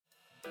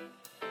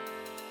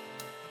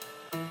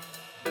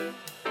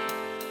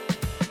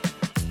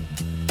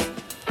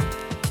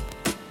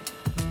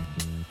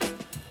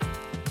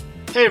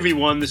Hey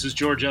everyone, this is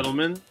George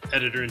Edelman,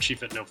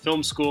 editor-in-chief at No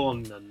Film School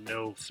on the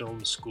No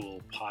Film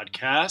School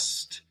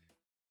podcast.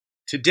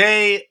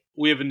 Today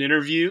we have an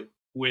interview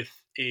with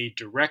a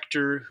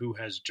director who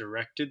has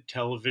directed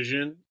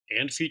television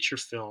and feature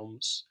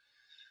films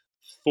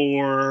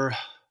for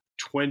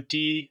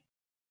 20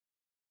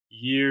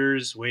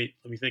 years. Wait,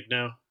 let me think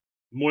now.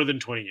 More than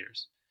 20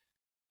 years.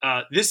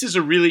 This is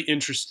a really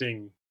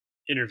interesting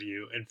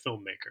interview and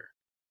filmmaker.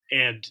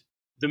 And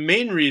the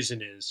main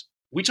reason is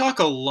we talk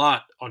a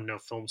lot on No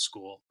Film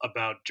School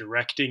about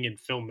directing and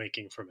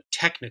filmmaking from a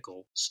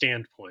technical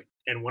standpoint.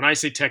 And when I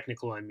say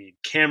technical, I mean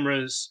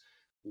cameras,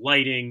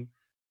 lighting,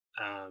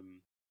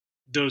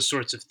 those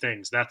sorts of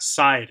things, that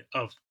side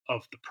of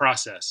the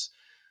process.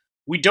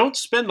 We don't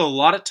spend a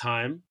lot of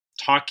time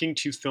talking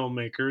to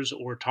filmmakers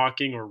or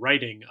talking or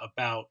writing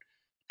about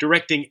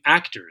directing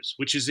actors,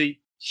 which is a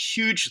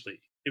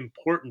hugely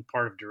important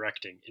part of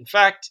directing. In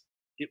fact,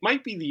 it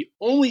might be the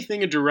only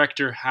thing a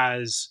director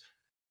has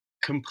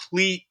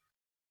complete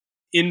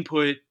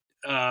input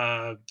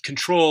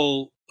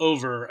control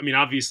over. I mean,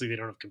 obviously they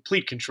don't have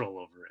complete control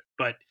over it,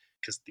 but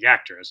because the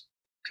actor has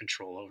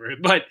control over it,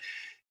 but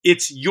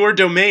it's your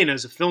domain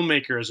as a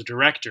filmmaker, as a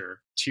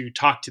director, to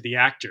talk to the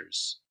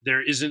actors.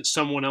 There isn't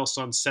someone else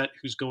on set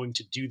who's going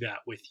to do that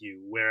with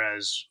you.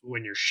 Whereas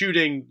when you're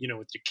shooting,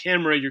 with your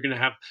camera, you're going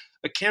to have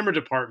a camera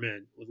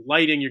department. With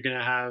lighting, you're going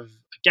to have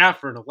a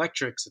gaffer and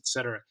electrics,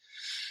 etc.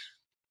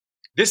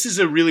 This is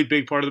a really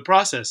big part of the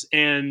process.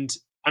 And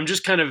I'm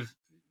just kind of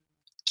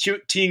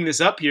teeing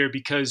this up here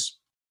because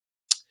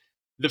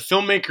the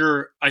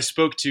filmmaker I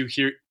spoke to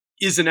here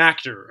is an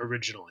actor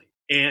originally.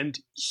 And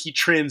he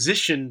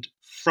transitioned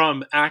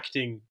from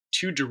acting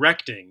to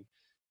directing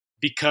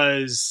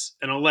because,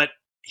 and I'll let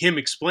him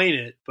explain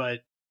it,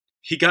 but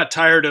he got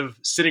tired of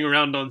sitting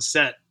around on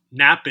set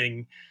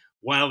napping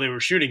while they were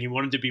shooting. He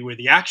wanted to be where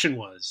the action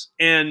was.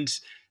 And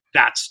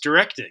that's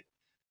directing.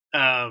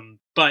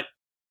 But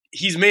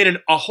he's made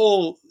a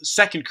whole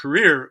second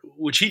career,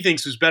 which he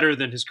thinks was better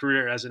than his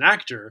career as an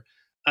actor,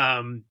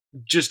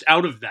 just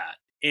out of that.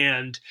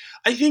 And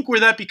I think where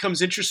that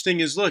becomes interesting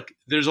is, look,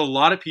 there's a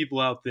lot of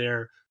people out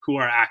there who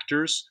are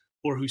actors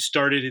or who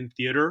started in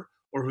theater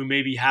or who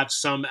maybe have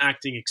some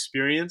acting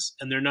experience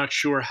and they're not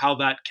sure how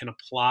that can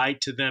apply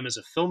to them as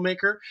a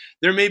filmmaker.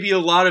 There may be a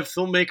lot of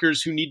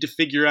filmmakers who need to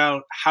figure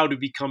out how to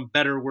become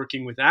better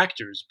working with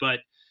actors, but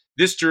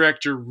this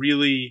director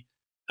really,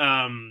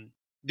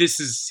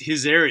 this is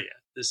his area.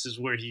 This is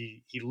where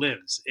he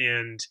lives.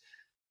 And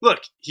look,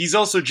 he's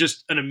also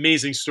just an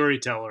amazing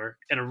storyteller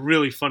and a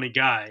really funny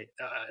guy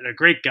and a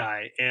great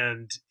guy.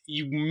 And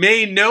you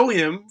may know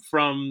him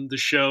from the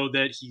show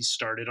that he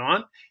started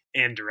on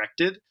and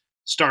directed,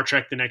 Star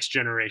Trek: The Next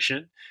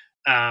Generation.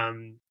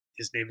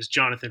 His name is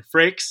Jonathan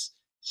Frakes.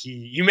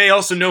 You may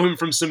also know him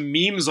from some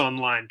memes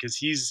online because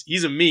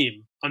he's a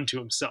meme unto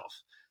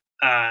himself.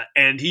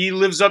 And he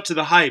lives up to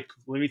the hype.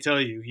 Let me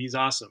tell you, he's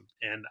awesome.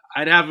 And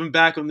I'd have him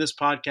back on this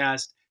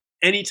podcast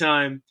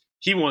anytime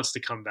he wants to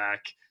come back.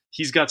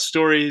 He's got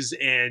stories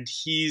and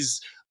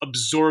he's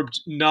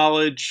absorbed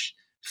knowledge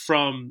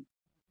from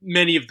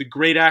many of the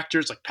great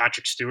actors like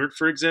Patrick Stewart,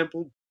 for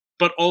example,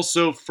 but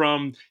also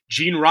from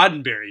Gene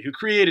Roddenberry, who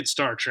created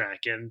Star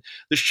Trek, and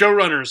the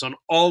showrunners on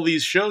all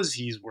these shows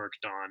he's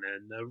worked on,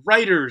 and the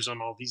writers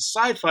on all these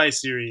sci-fi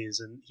series.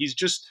 And he's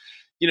just,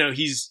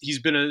 he's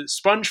been a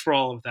sponge for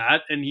all of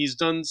that, and he's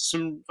done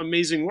some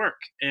amazing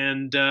work.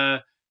 And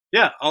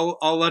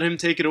I'll let him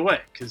take it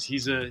away because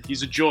he's a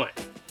joy.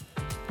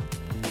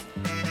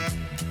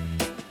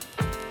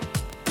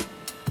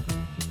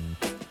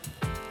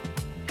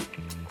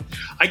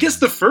 I guess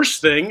the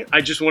first thing I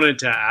just wanted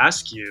to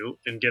ask you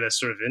and get us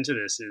sort of into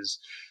this is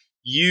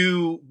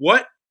you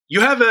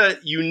have a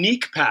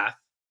unique path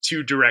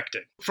to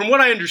directing. From what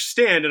I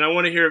understand, and I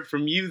want to hear it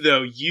from you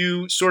though,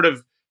 you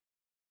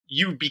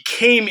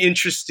became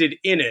interested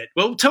in it.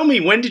 Well, tell me,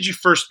 when did you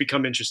first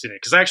become interested in it?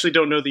 Because I actually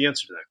don't know the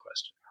answer to that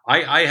question.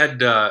 I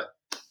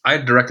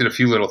had directed a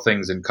few little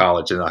things in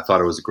college and I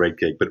thought it was a great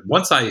gig. But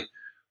once I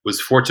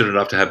was fortunate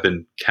enough to have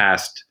been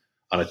cast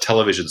on a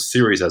television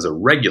series as a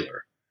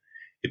regular,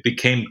 it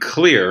became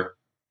clear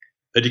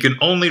that you can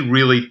only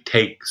really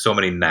take so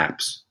many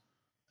naps.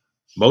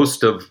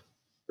 Most of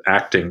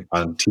acting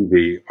on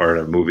TV or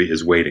in a movie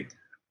is waiting.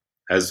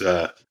 As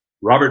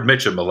Robert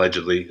Mitchum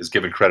allegedly is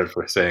given credit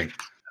for saying,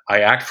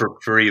 "I act for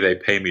free, they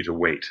pay me to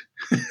wait."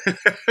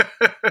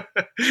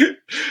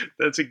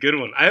 That's a good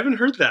one. I haven't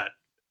heard that.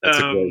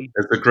 That's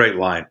a great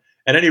line.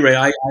 At any rate,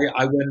 I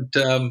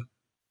went...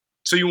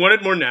 So you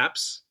wanted more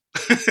naps?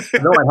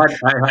 No,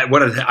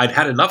 I'd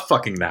had enough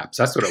fucking naps.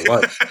 That's what it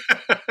was.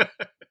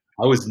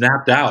 I was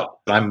napped out.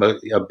 I'm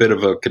a bit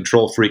of a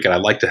control freak, and I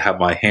like to have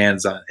my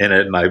hands in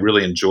it, and I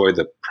really enjoy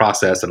the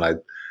process. And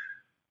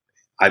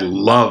I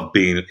love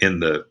being in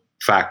the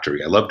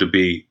factory. I love to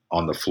be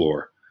on the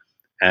floor.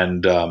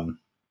 And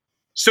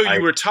so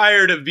you were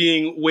tired of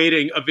being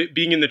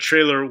in the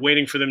trailer,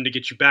 waiting for them to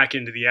get you back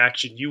into the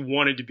action. You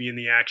wanted to be in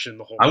the action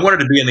the whole time. I wanted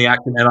to be in the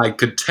action, and I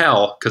could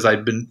tell because I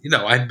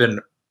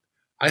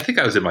think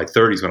I was in my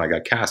 30s when I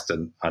got cast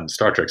on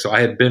Star Trek. So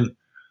I had been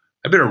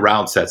I've been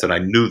around sets, and I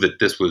knew that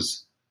this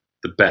was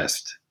the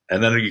best.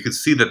 And then you could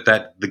see that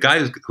the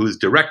guy who's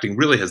directing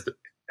really has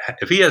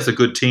if he has a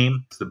good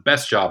team, it's the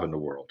best job in the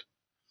world.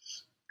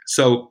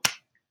 So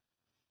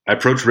I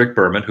approached Rick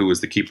Berman, who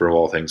was the keeper of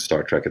all things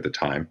Star Trek at the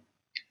time,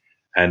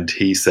 and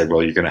he said,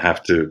 "Well, you're going to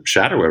have to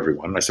shadow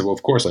everyone." And I said, "Well,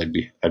 of course, I'd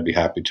be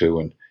happy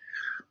to."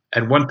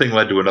 And one thing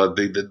led to another.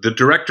 The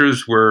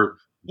directors were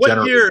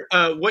What year?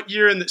 What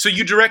year? So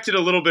you directed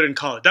a little bit in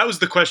college. That was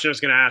the question I was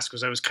going to ask.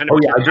 Was I was kind of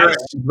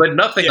but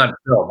nothing on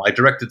film. I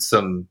directed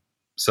some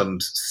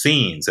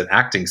scenes and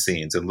acting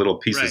scenes and little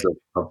pieces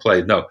of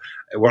play. No,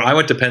 where I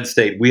went to Penn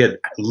State, we had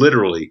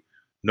literally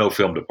no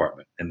film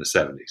department in the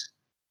 70s.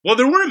 Well,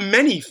 there weren't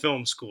many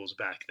film schools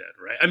back then,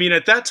 right? I mean,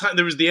 at that time,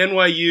 there was the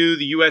NYU,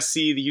 the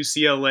USC, the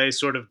UCLA,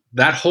 sort of.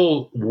 That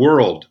whole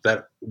world,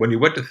 that when you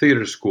went to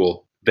theater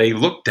school, they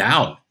looked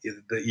down.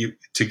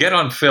 To get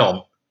on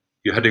film,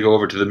 you had to go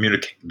over to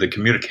the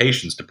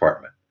communications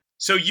department.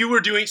 So you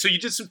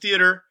did some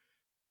theater,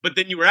 but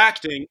then you were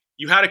acting.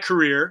 You had a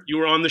career. You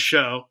were on the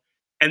show.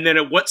 And then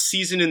at what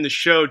season in the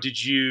show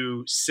did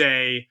you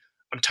say,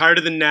 I'm tired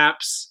of the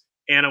naps,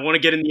 and I want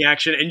to get in the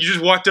action? And you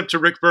just walked up to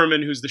Rick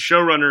Berman, who's the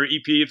showrunner,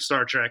 EP of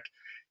Star Trek,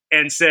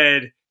 and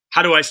said,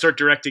 how do I start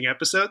directing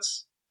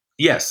episodes?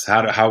 Yes.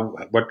 How do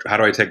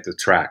I take the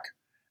track?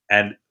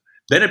 And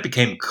then it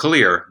became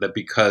clear that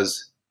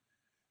because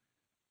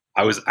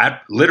I was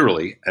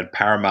literally at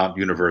Paramount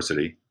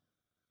University,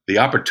 the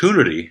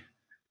opportunity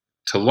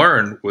to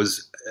learn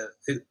was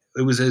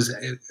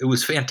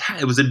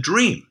fantastic. It was a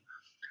dream.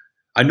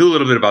 I knew a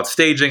little bit about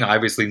staging. I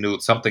obviously knew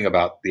something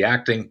about the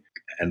acting,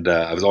 and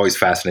I was always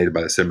fascinated by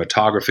the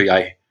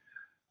cinematography.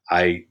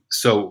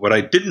 So what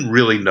I didn't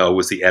really know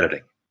was the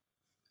editing,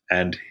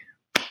 and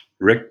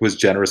Rick was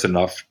generous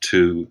enough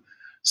to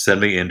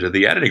send me into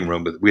the editing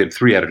room. But we had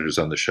 3 editors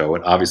on the show,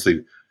 and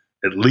obviously,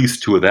 at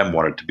least 2 of them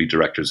wanted to be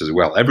directors as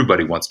well.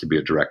 Everybody wants to be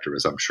a director,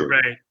 as I'm sure.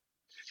 Right.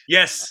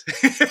 Yes.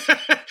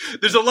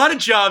 There's a lot of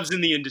jobs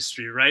in the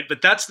industry, right?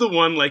 But that's the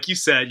one, like you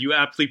said, you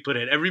aptly put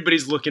it.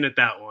 Everybody's looking at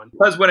that one.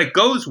 Because when it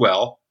goes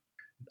well,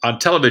 on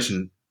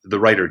television, the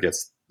writer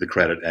gets the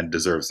credit and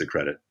deserves the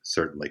credit,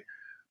 certainly.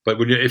 But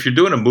if you're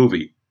doing a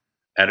movie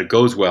and it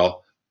goes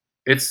well,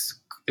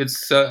 it's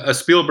a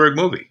Spielberg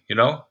movie, you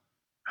know?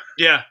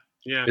 Yeah.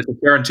 It's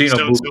a Tarantino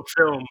movie. So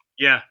film.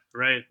 Yeah,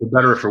 right. For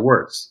better or for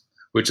worse,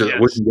 which we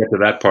can get to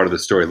that part of the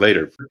story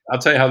later. I'll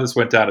tell you how this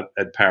went down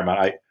at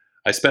Paramount.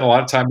 I spent a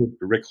lot of time with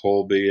Rick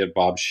Holby and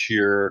Bob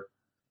Shearer,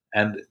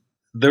 and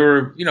there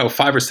were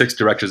 5 or 6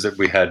 directors that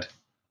we had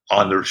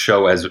on the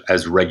show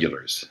as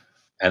regulars,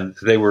 and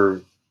they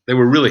were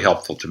really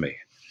helpful to me,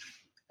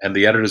 and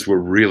the editors were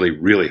really,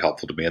 really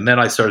helpful to me. And then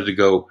I started to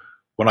go,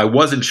 when I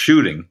wasn't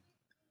shooting,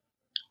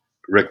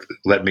 Rick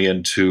let me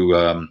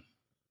into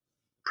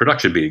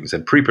production meetings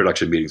and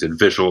pre-production meetings and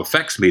visual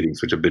effects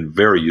meetings, which have been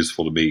very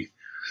useful to me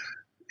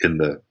in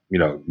the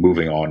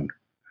moving on,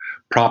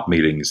 prop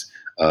meetings.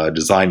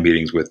 Design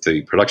meetings with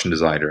the production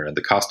designer and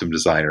the costume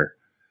designer,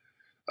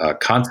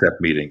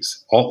 concept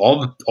meetings, all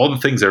the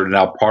things that are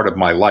now part of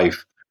my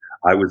life,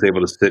 I was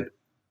able to sit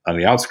on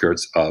the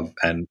outskirts of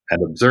and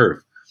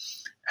observe.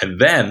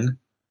 And then,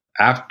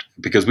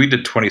 because we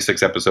did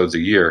 26 episodes a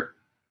year,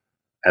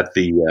 at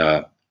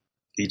the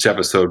each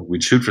episode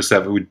we'd shoot for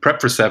 7, we'd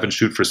prep for 7,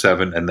 shoot for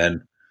 7, and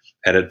then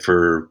edit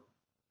for.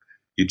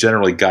 You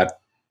generally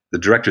the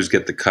directors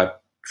get the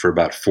cut for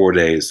about 4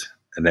 days.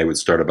 And they would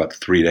start about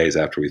 3 days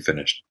after we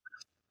finished.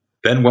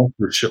 Then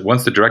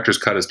once the director's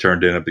cut is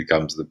turned in, it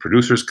becomes the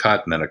producer's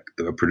cut, and then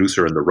a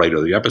producer and the writer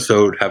of the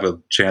episode have a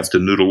chance to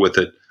noodle with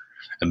it.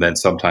 And then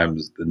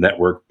sometimes the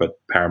network, but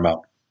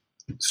Paramount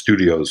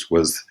Studios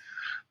was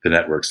the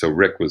network. So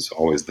Rick was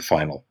always the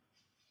final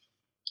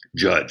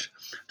judge.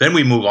 Then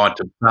we move on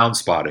to sound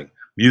spotting,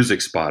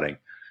 music spotting,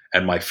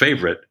 and my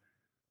favorite,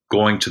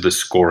 going to the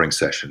scoring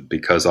session,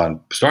 because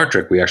on Star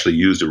Trek, we actually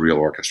used a real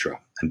orchestra,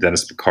 and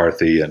Dennis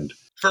McCarthy and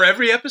for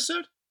every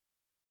episode?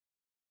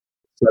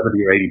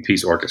 70 or 80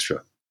 piece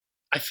orchestra.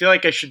 I feel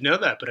like I should know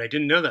that, but I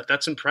didn't know that.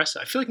 That's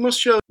impressive. I feel like most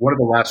shows... One of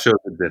the last shows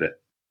that did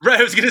it. Right,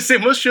 I was going to say,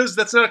 most shows,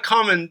 that's not a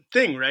common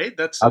thing, right?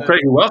 I'll tell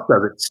you who else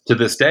does it to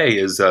this day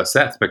is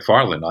Seth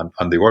MacFarlane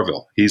on the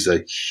Orville. He's a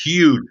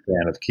huge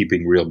fan of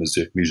keeping real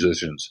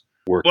musicians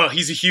working. Well,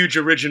 he's a huge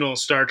original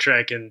Star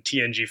Trek and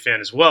TNG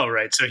fan as well,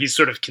 right? So he's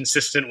sort of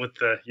consistent with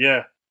the...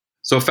 Yeah.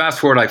 So fast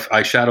forward,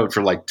 I shadowed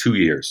for like 2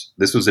 years.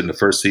 This was in the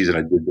first season.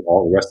 I did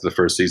all the rest of the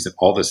first season,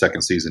 all the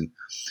second season.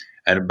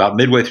 And about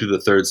midway through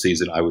the third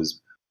season, I was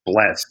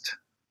blessed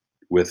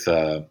with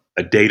a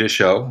data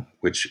show,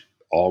 which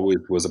always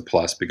was a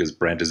plus because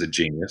Brent is a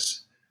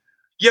genius.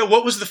 Yeah,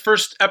 what was the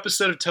first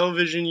episode of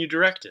television you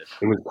directed?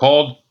 It was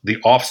called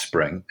The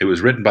Offspring. It was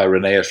written by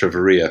Rene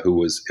Echeverria,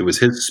 it was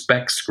his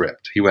spec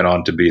script. He went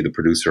on to be the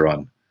producer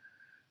on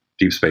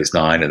Deep Space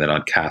Nine and then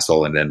on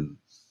Castle and then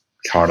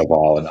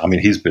Carnival, and I mean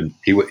so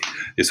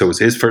it was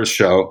his first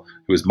show.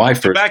 It was my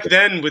first. So back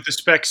then, with the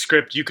spec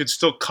script, you could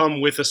still come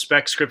with a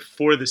spec script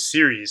for the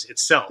series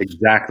itself.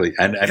 Exactly,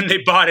 and they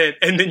bought it,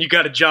 and then you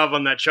got a job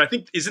on that show. I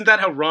think isn't that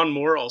how Ron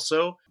Moore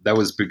also? That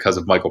was because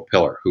of Michael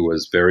Piller, who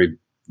was very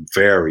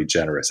very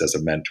generous as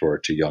a mentor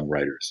to young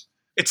writers.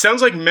 It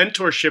sounds like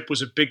mentorship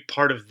was a big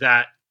part of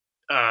that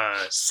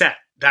set,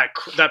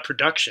 that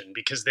production,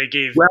 because they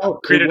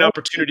created an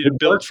opportunity to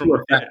build from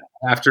within.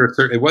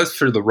 It was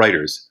for the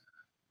writers.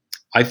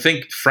 I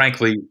think,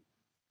 frankly,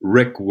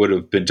 Rick would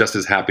have been just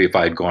as happy if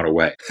I had gone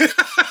away.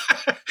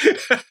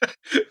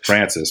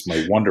 Frances,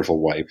 my wonderful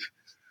wife,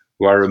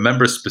 who I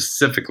remember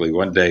specifically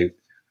one day,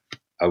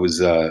 I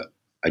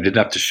didn't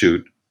have to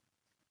shoot,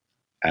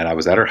 and I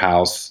was at her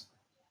house,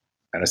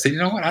 and I said, you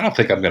know what, I don't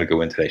think I'm going to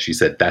go in today. She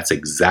said, that's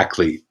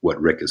exactly what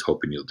Rick is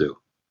hoping you'll do.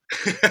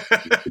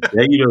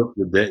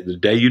 The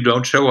day you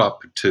don't show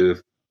up to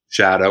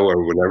Shadow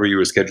or whatever you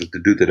were scheduled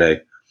to do today,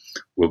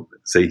 we'll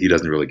say he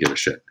doesn't really give a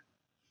shit.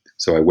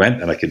 So I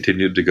went and I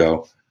continued to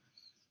go.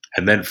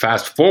 And then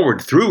fast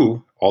forward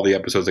through all the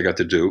episodes I got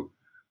to do,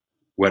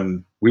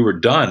 when we were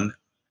done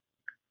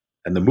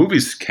and the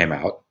movies came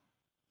out,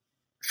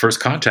 First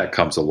Contact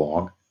comes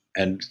along,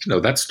 and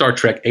that's Star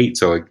Trek 8.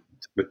 So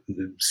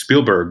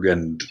Spielberg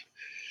and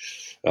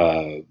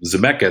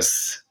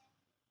Zemeckis,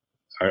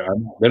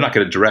 they're not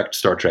going to direct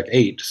Star Trek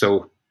 8.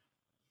 So,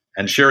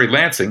 and Sherry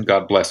Lansing,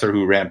 God bless her,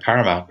 who ran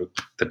Paramount at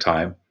the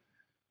time,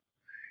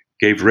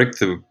 gave Rick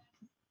the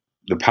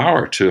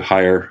power to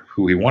hire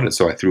who he wanted.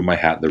 So I threw my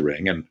hat in the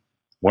ring, and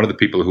one of the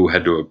people who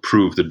had to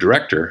approve the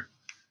director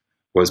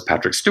was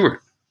Patrick Stewart,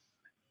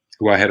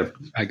 who I had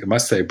I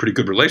must say, a pretty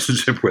good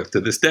relationship with to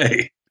this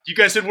day. You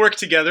guys had worked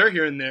together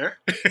here and there.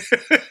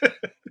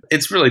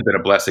 It's really been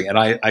a blessing, and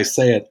I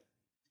say it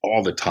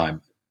all the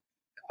time.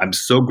 I'm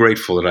so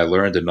grateful that I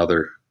learned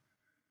another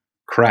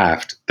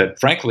craft that,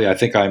 frankly, I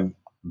think I'm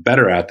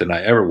better at than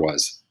I ever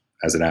was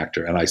as an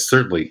actor, and I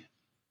certainly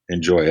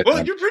enjoy it.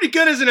 Well, you're pretty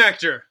good as an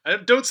actor.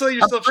 Don't sell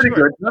yourself short.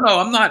 Good. No,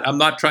 I'm not. I'm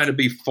not trying to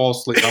be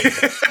falsely.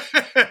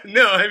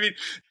 No, I mean,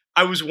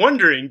 I was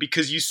wondering,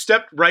 because you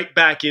stepped right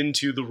back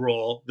into the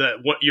role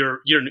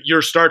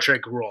your Star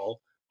Trek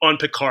role on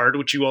Picard,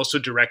 which you also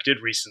directed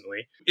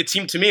recently. It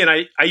seemed to me, and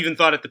I even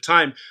thought at the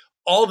time,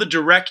 all the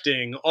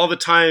directing, all the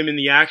time in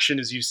the action,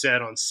 as you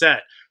said, on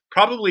set,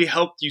 probably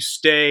helped you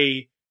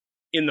stay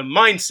in the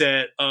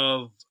mindset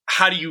of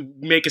how do you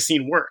make a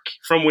scene work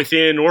from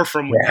within or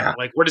from within?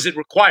 Like, what does it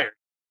require?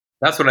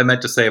 That's what I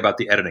meant to say about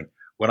the editing.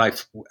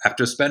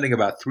 After spending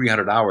about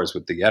 300 hours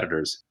with the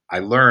editors, I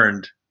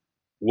learned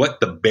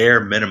what the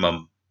bare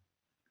minimum,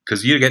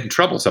 because you get in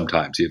trouble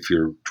sometimes if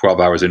you're 12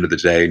 hours into the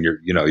day and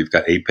you've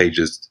got 8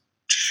 pages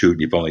to shoot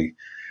and you've only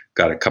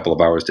got a couple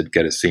of hours to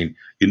get a scene.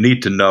 You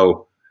need to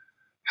know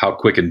how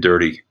quick and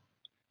dirty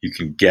you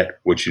can get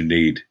what you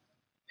need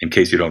in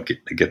case you don't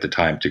get the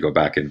time to go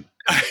back and.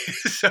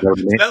 So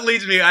that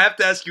leads me. I have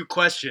to ask you a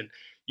question.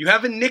 You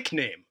have a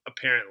nickname,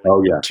 apparently.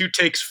 Oh yeah, Two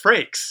Takes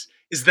Frakes.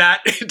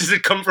 Does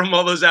it come from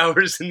all those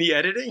hours in the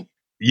editing?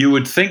 You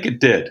would think it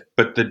did,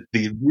 but the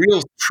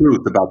real truth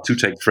about Two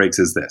Takes Frakes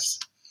is this.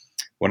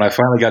 When I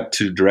finally got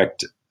to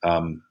direct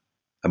a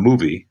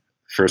movie,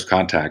 First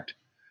Contact,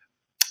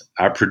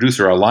 our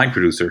line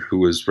producer, who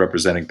was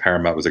representing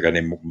Paramount, was a guy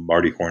named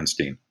Marty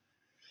Hornstein.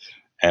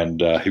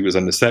 And he was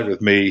on the set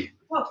with me,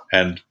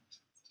 and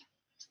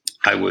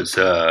I was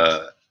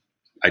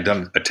I'd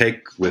done a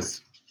take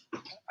with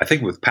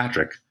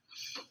Patrick,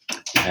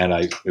 and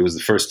it was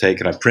the first take,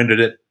 and I printed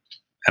it,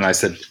 and I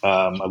said,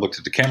 I looked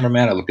at the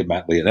cameraman, I looked at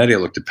Matt Leonetti, I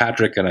looked at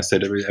Patrick, and I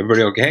said,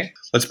 everybody okay?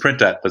 Let's print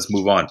that. Let's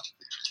move on.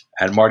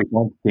 And Marty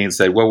Hornstein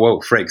said, whoa,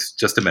 Frakes,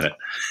 just a minute.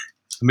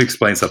 Let me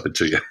explain something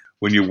to you.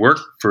 When you work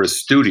for a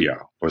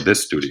studio, or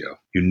this studio,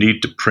 you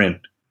need to print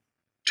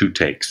 2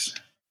 takes.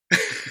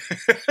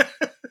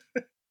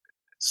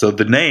 So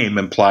the name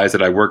implies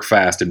that I work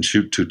fast and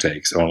shoot 2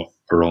 takes,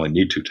 or only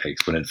need 2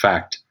 takes, when in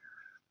fact,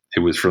 it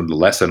was from the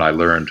lesson I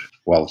learned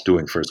while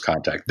doing First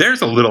Contact.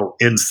 There's a little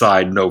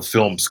inside no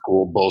film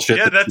school bullshit.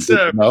 Yeah, that's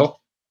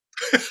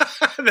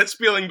that's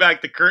peeling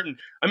back the curtain.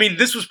 I mean,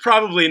 this was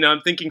probably, now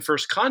I'm thinking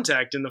First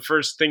Contact and the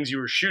first things you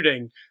were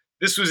shooting.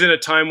 This was in a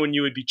time when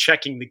you would be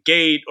checking the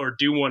gate or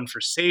do one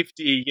for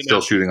safety.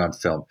 Still shooting on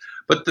film.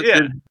 But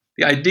the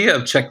idea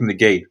of checking the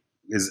gate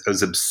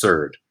is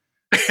absurd.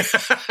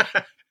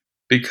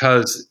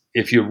 Because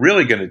if you're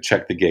really going to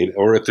check the gate,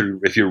 or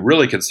if you're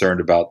really concerned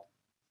about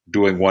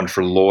doing one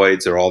for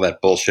Lloyd's or all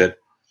that bullshit,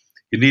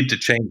 you need to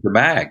change the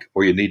mag,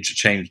 or you need to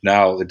change,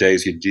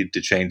 nowadays you need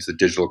to change the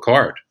digital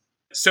card.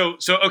 So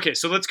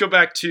let's go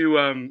back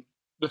to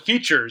the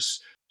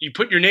features. You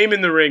put your name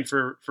in the ring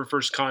for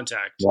First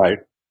Contact. Right.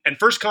 And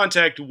First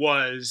Contact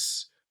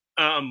was,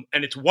 and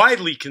it's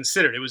widely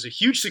considered, it was a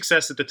huge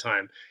success at the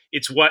time.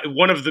 It's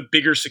one of the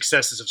bigger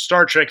successes of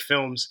Star Trek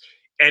films.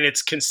 And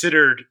it's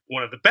considered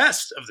one of the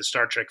best of the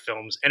Star Trek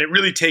films. And it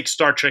really takes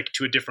Star Trek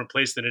to a different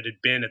place than it had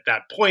been at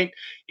that point.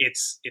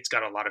 It's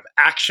got a lot of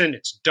action.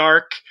 It's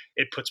dark.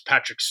 It puts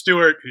Patrick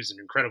Stewart, who's an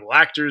incredible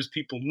actor, as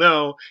people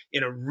know,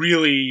 in a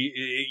really,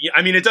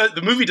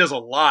 the movie does a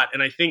lot.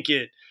 And I think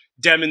it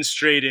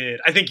demonstrated,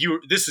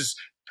 this is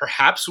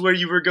perhaps where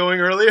you were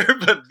going earlier,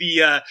 but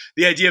the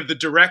idea of the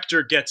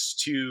director gets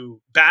to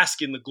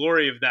bask in the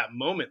glory of that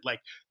moment.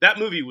 Like, that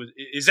movie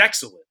is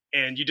excellent,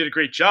 and you did a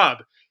great job.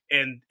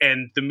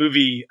 And the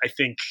movie, I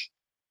think,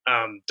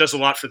 does a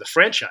lot for the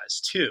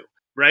franchise too,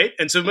 right?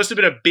 And so it must have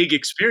been a big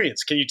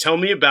experience. Can you tell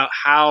me about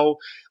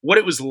what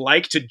it was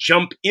like to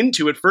jump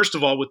into it, first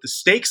of all, with the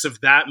stakes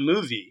of that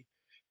movie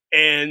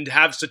and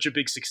have such a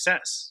big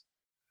success?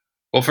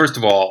 Well, first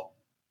of all,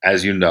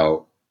 as you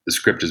know, the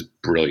script is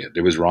brilliant.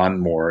 It was Ron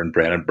Moore and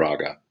Brandon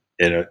Braga.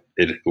 It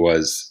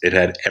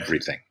had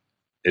everything.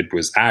 It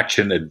was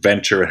action,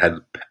 adventure. It had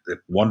a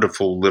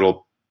wonderful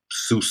little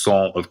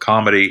soupçon of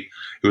comedy.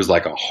 It was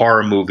like a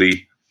horror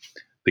movie.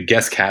 The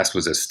guest cast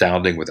was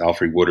astounding with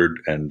Alfre Woodard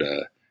and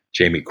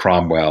Jamie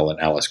Cromwell and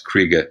Alice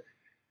Krige.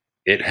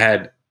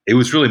 It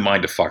was really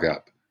mine to fuck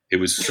up. It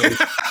was so.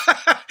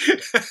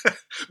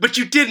 But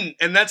you didn't,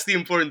 and that's the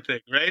important thing,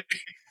 right?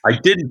 I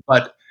didn't,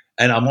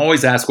 and I'm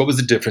always asked, what was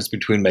the difference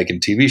between making a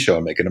TV show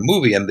and making a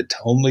movie? And the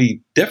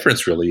only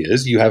difference really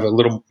is you have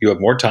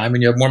more time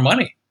and you have more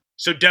money.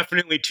 So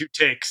definitely 2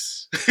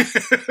 takes.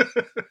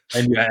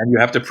 and you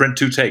have to print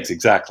 2 takes,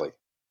 exactly.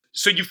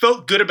 So you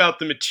felt good about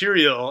the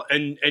material,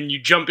 and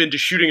you jump into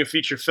shooting a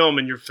feature film,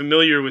 and you're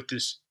familiar with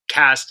this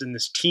cast and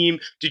this team.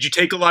 Did you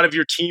take a lot of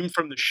your team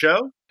from the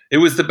show? It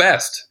was the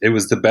best. It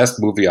was the best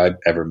movie I've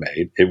ever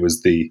made. It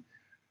was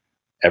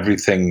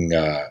everything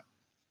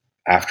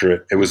after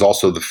it. It was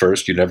also the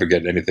first. You never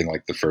get anything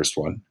like the first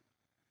one.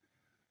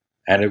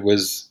 And it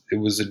was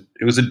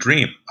a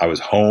dream. I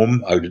was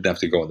home. I didn't have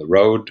to go on the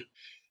road.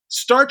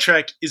 Star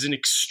Trek is an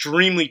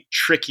extremely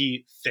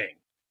tricky thing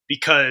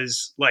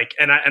because,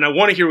 and I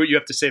want to hear what you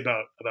have to say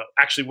about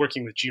actually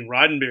working with Gene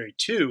Roddenberry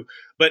too.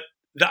 But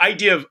the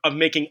idea of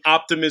making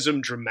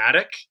optimism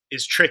dramatic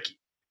is tricky.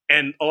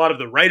 And a lot of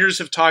the writers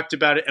have talked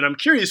about it. And I'm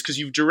curious because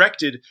you've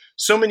directed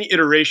so many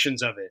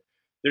iterations of it.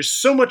 There's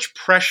so much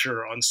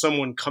pressure on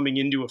someone coming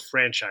into a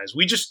franchise.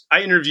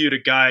 I interviewed a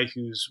guy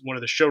who's one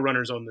of the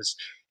showrunners on this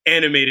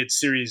animated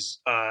series,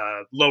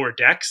 Lower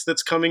Decks,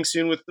 that's coming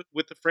soon with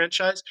the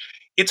franchise.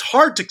 It's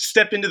hard to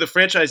step into the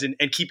franchise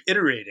and keep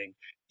iterating,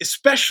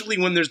 especially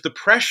when there's the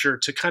pressure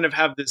to kind of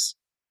have this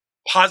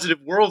positive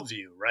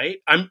worldview, right?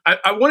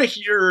 I want to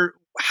hear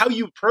how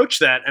you approach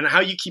that and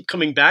how you keep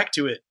coming back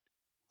to it.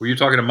 Were you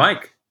talking to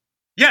Mike?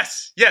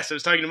 Yes, I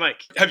was talking to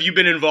Mike. Have you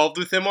been involved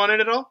with him on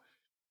it at all?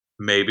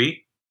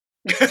 Maybe.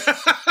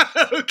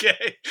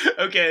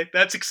 Okay,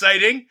 that's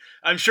exciting.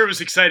 I'm sure it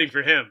was exciting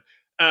for him.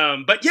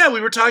 But yeah, we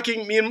were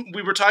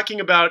talking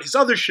about his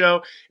other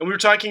show, and we were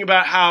talking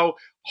about how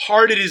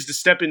hard it is to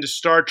step into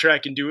Star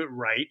Trek and do it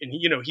right. And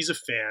he's a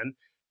fan,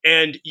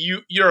 and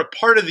you're a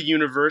part of the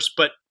universe,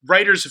 but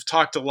writers have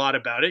talked a lot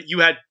about it. You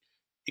had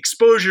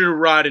exposure to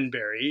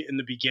Roddenberry in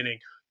the beginning.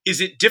 Is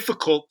it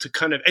difficult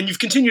to and you've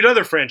continued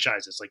other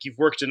franchises, like you've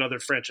worked in other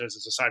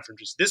franchises aside from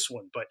just this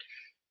one, but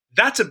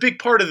that's a big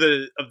part of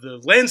the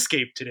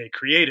landscape today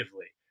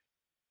creatively.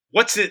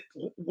 What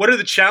are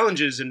the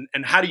challenges and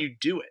how do you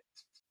do it?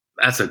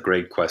 That's a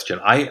great question.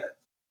 I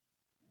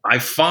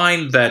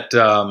find that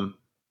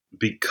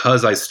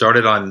because I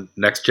started on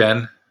Next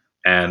Gen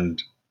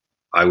and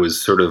I was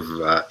sort of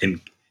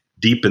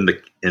deep in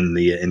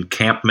the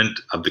encampment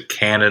of the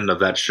canon of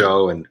that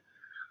show and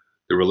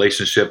the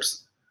relationships.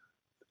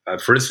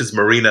 For instance,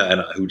 Marina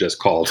and who just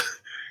called.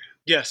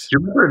 Yes. Do you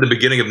remember in the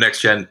beginning of Next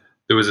Gen,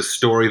 there was a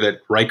story that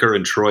Riker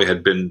and Troy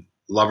had been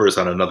lovers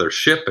on another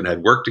ship and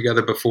had worked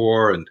together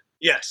before, and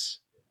yes,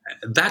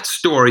 that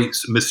story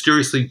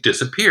mysteriously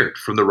disappeared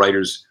from the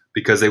writers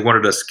because they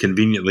wanted us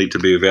conveniently to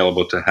be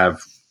available to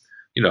have,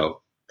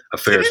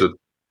 affairs with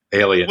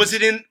aliens.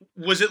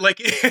 Was it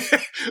like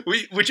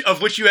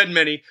which you had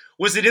many?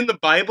 Was it in the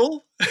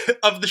Bible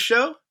of the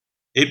show?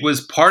 It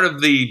was part of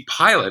the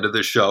pilot of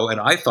the show,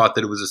 and I thought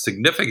that it was a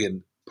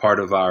significant part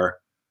of our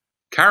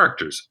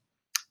characters.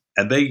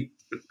 And they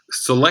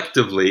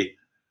selectively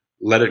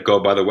let it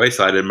go by the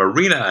wayside. And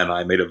Marina and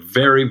I made a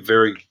very,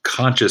 very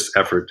conscious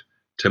effort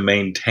to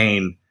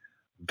maintain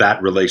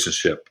that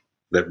relationship,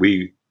 that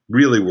we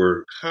really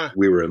were,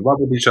 we were in love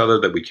with each other,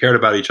 that we cared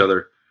about each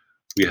other.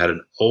 We had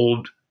an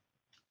old,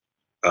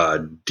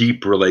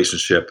 deep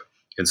relationship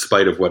in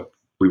spite of what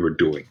we were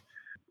doing.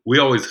 We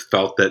always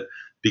felt that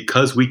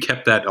because we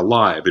kept that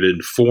alive, it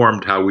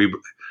informed how we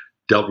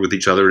dealt with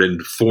each other, it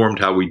informed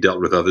how we dealt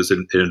with others,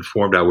 and it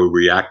informed how we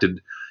reacted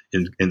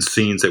in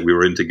scenes that we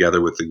were in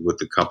together with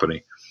the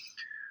company.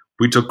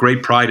 We took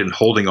great pride in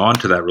holding on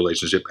to that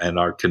relationship and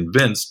are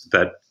convinced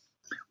that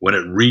when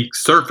it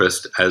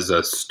resurfaced as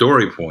a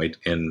story point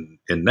in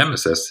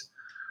Nemesis,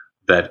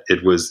 that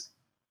it was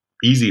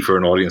easy for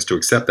an audience to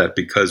accept that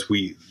because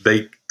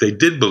they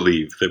did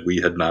believe that we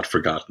had not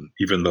forgotten,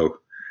 even though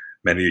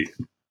many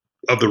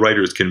of the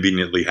writers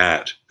conveniently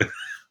had.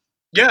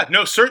 Yeah,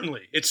 no,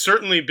 certainly. It's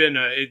certainly been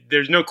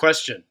there's no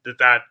question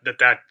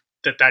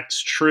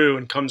that's true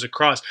and comes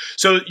across.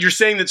 So you're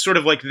saying that sort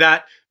of like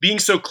that being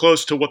so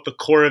close to what the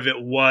core of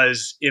it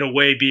was, in a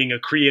way, being a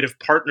creative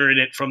partner in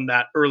it from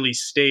that early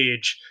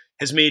stage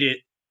has made it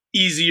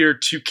easier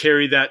to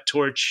carry that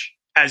torch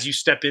as you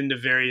step into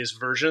various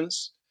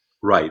versions.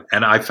 Right.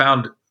 And I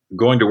found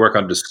going to work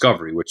on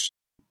Discovery, which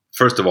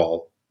first of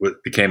all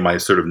became my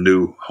sort of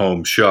new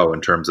home show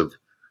in terms of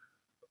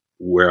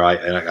where I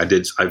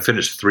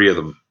finished 3 of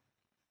them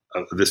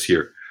this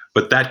year.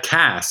 But that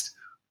cast,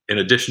 in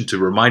addition to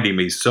reminding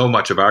me so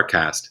much of our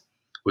cast,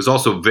 was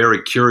also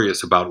very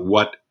curious about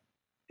what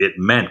it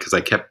meant, because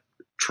I kept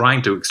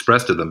trying to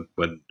express to them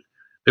when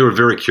they were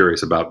very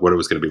curious about what it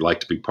was going to be like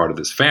to be part of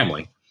this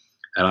family.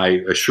 And I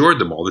assured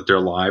them all that their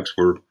lives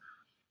were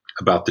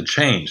about to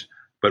change.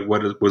 But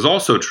what was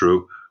also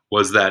true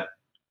was that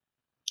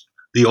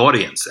the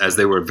audience, as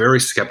they were very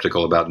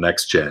skeptical about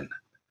Next Gen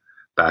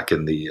back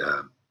in the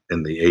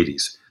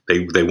 80s,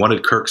 they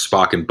wanted Kirk,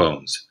 Spock, and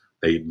Bones.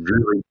 They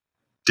really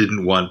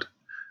didn't want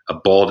a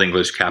bald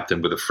English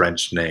captain with a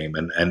French name,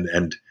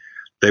 and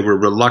they were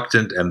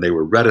reluctant, and they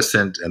were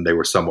reticent, and they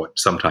were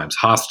sometimes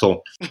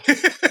hostile.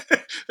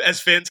 As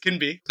fans can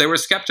be. They were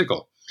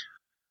skeptical.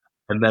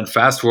 And then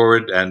fast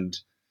forward, and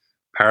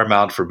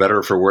Paramount, for better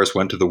or for worse,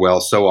 went to the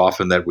well so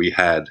often that we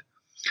had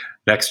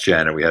Next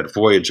Gen, and we had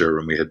Voyager,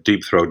 and we had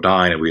Deep Throat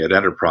 9, and we had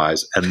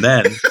Enterprise. And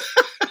then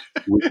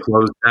we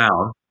closed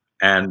down,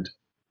 and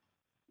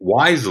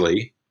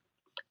wisely,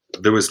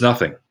 there was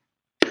nothing.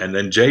 And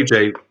then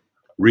JJ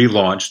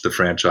relaunched the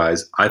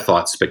franchise, I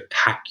thought,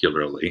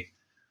 spectacularly,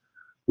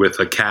 with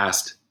a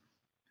cast,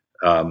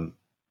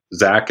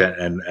 Zach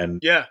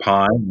and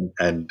Pine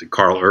and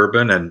Carl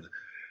Urban, and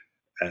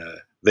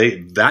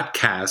that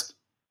cast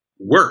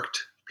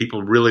worked.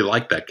 People really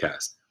liked that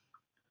cast.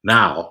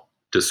 Now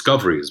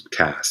Discovery is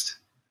cast,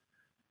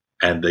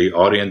 and the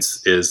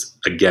audience is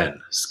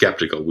again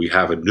skeptical. We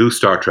have a new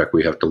Star Trek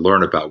we have to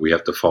learn about, we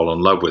have to fall in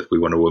love with, we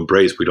want to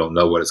embrace, we don't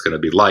know what it's going to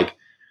be like.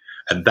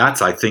 And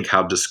that's, I think,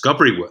 how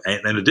Discovery,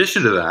 and in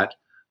addition to that,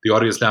 the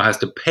audience now has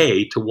to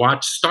pay to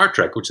watch Star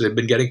Trek, which they've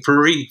been getting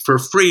for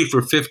free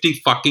for 50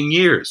 fucking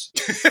years.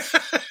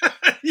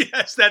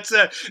 Yes,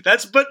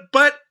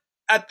 but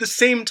at the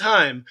same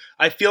time,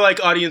 I feel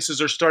like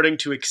audiences are starting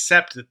to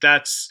accept that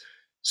that's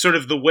sort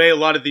of the way a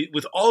lot of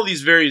with all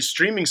these various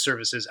streaming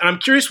services. And I'm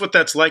curious what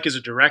that's like as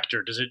a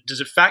director. Does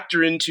it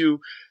factor into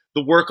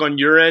the work on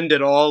your end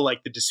at all,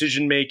 like the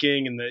decision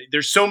making and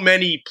there's so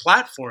many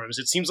platforms.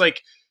 It seems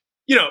like,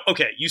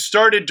 okay, you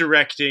started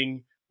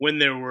directing when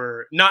there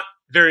were not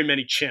very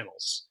many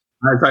channels.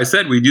 As I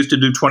said, we used to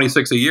do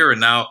 26 a year, and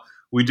now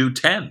we do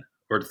 10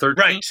 or 13.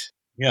 Right.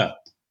 Yeah.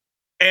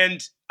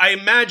 And I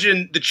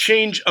imagine the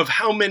change of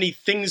how many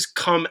things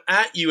come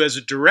at you as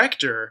a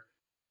director,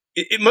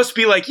 it must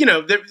be like,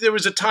 there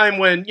was a time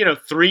when,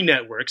 3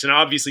 networks, and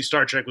obviously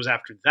Star Trek was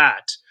after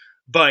that.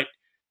 But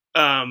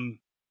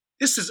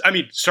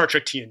Star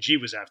Trek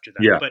TNG was after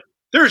that. Yeah. But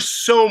there are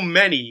so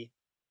many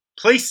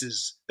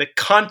places that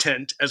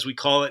content, as we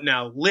call it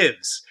now,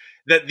 lives,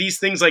 that these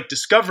things like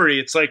Discovery,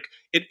 it's like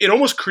it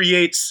almost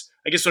creates,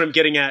 I guess what I'm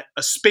getting at,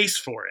 a space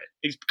for it.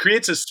 It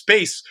creates a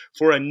space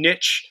for a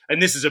niche,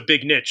 and this is a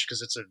big niche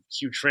because it's a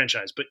huge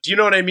franchise. But do you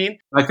know what I mean?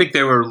 I think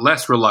they were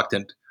less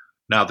reluctant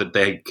now that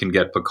they can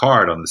get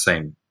Picard on the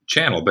same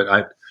channel. But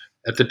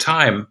at the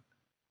time,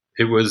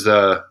 it was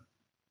the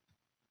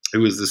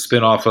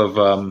spinoff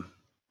of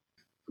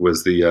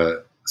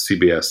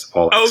CBS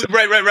All Access. Oh,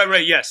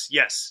 right.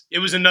 Yes. It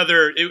was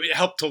it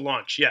helped to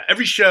launch. Yeah.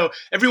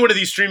 Every one of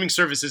these streaming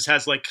services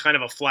has like kind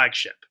of a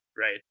flagship,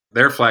 right?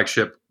 Their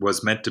flagship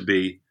was meant to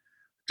be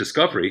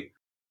Discovery.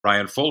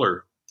 Ryan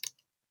Fuller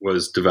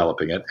was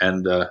developing it,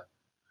 and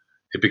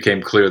it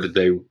became clear that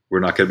they were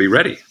not going to be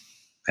ready.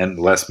 And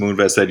Les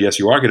Moonves said, "Yes,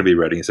 you are going to be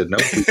ready." He said, "No,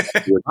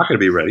 we're not going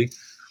to be ready."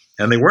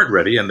 And they weren't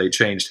ready, and they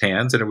changed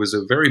hands, and it was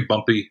a very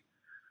bumpy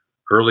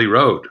early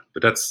road.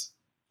 But that's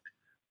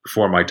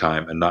before my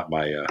time, and not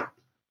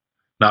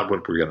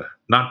what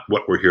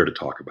we're here to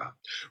talk about.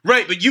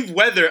 Right, but you've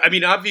weathered. I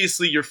mean,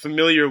 obviously, you're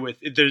familiar with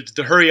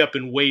the hurry up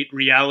and wait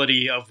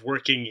reality of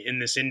working in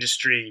this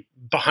industry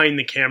behind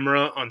the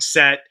camera on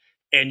set,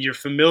 and you're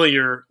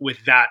familiar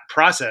with that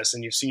process,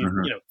 and you've seen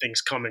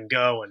things come and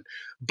go.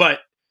 But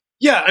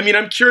yeah, I mean,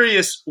 I'm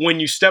curious,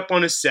 when you step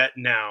on a set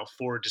now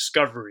for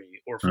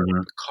Discovery or for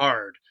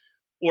Picard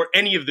or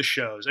any of the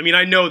shows. I mean,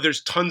 I know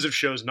there's tons of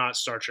shows not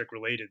Star Trek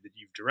related that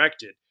you've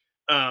directed,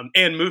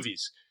 and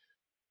movies.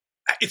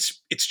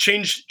 It's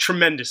changed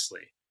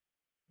tremendously.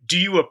 Do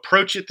you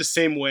approach it the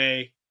same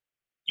way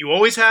you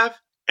always have?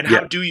 And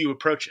how do you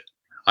approach it?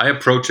 I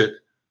approach it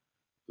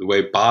the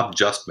way Bob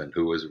Justman,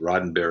 who was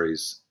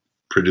Roddenberry's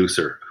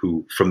producer,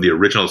 who from the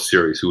original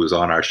series, who was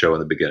on our show in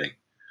the beginning.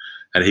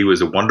 And he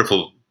was a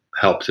wonderful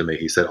help to me.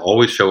 He said,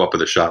 always show up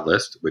with a shot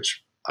list,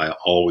 which I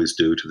always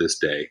do to this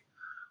day.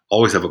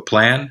 Always have a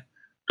plan.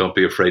 Don't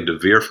be afraid to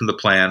veer from the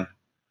plan.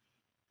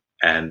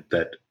 And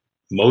that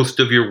most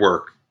of your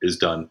work is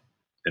done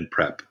in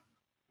prep,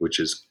 which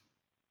is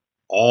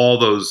all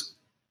those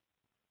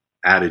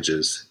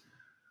adages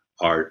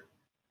are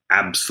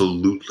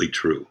absolutely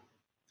true.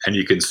 And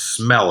you can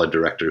smell a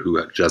director who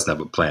doesn't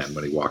have a plan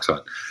when he walks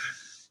on.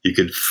 You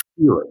can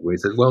feel it when he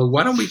says, well,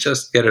 why don't we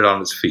just get it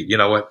on its feet? You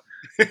know what?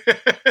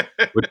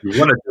 What you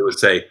want to do is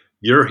say,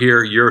 you're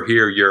here,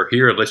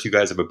 unless you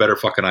guys have a better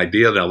fucking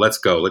idea. Now let's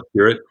go. Let's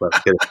hear it. Let's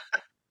get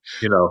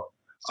it.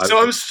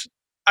 So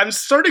I'm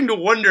starting to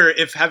wonder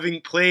if,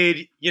 having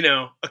played,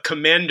 a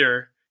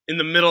commander in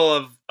the middle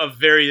of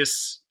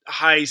various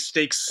high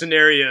stakes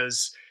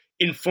scenarios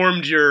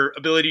informed your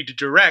ability to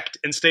direct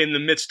and stay in the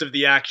midst of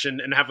the action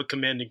and have a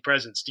commanding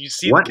presence. Do you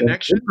see What the an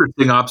connection?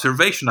 interesting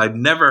observation. I've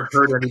never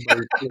heard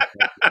anybody say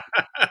that.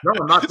 No,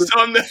 I'm not.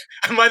 So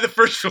am I the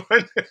first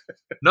one?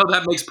 No,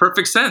 that makes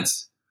perfect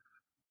sense.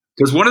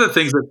 Because one of the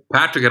things that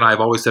Patrick and I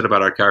have always said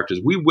about our characters,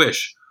 we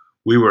wish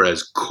we were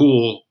as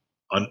cool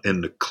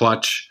in the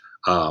clutch,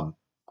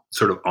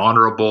 sort of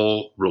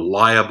honorable,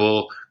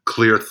 reliable,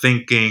 clear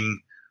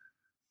thinking,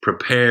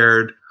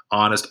 prepared,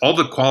 honest, all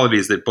the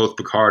qualities that both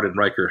Picard and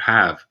Riker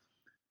have.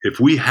 If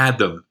we had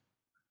them,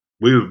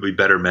 we would be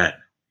better men,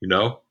 you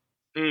know?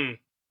 Mm.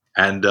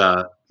 And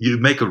you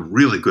make a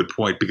really good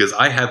point because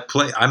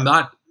I'm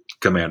not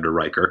Commander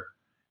Riker,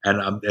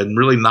 and I'm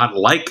really not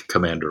like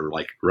Commander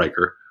like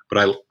Riker,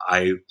 but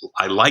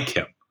I like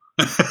him.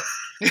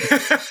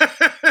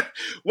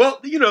 Well,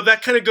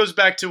 that kind of goes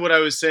back to what I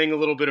was saying a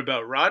little bit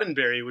about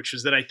Roddenberry, which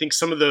is that I think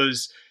some of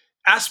those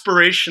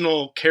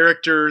aspirational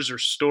characters or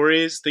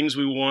stories, things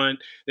we want,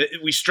 that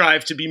we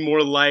strive to be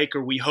more like,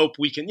 or we hope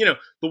we can,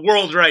 the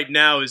world right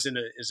now is in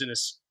a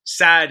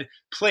sad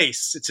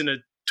place. It's in a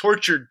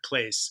tortured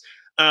place.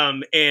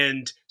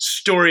 And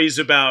stories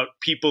about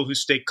people who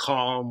stay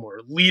calm or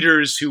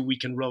leaders who we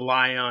can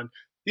rely on.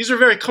 These are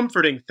very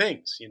comforting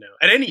things,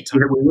 at any time.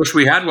 We wish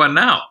we had one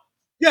now.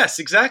 Yes,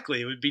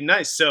 exactly. It would be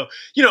nice. So,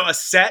 a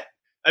set,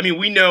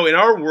 we know in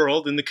our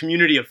world, in the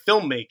community of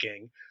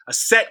filmmaking, a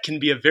set can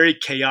be a very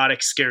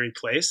chaotic, scary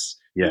place.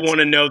 Yes. You want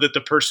to know that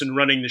the person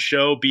running the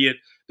show, be it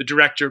the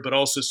director, but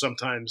also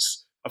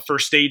sometimes a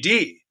first AD.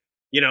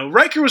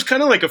 Riker was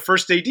kind of like a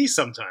first AD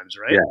sometimes,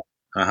 right?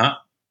 Yeah. Uh-huh.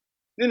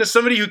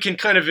 Somebody who can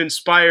kind of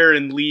inspire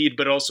and lead,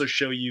 but also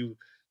show you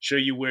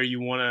where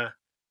you want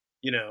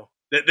to,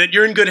 that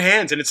you're in good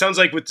hands. And it sounds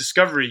like with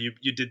Discovery,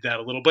 you did that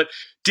a little. But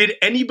did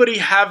anybody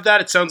have that?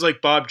 It sounds like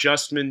Bob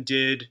Justman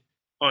did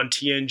on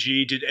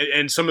TNG.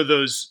 And some of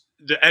those,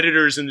 the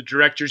editors and the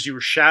directors you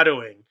were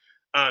shadowing.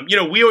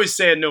 We always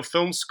say at No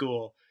Film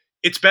School,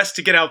 it's best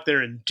to get out there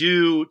and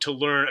to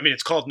learn.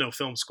 It's called No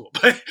Film School,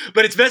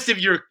 but it's best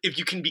if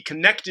you can be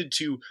connected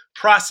to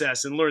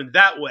process and learn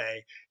that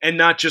way, and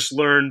not just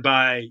learn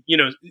by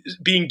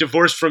being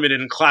divorced from it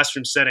in a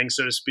classroom setting,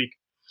 so to speak.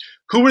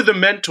 Who were the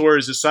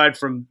mentors aside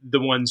from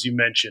the ones you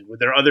mentioned? Were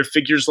there other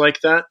figures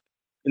like that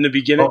in the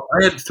beginning? Well,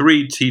 I had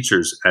 3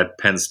 teachers at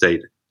Penn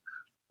State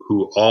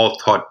who all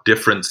taught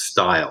different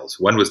styles.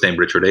 One was named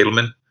Richard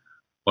Edelman,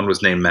 one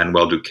was named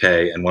Manuel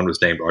Duque, and one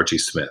was named Archie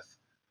Smith.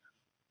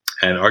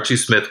 And Archie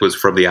Smith was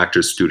from the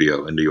Actors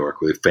Studio in New York,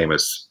 the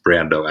famous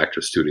Brando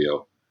Actors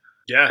Studio.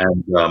 Yeah.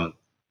 And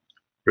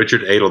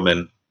Richard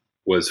Edelman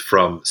was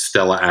from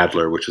Stella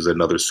Adler, which is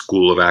another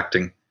school of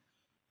acting.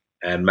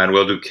 And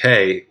Manuel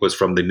Duque was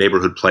from the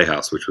Neighborhood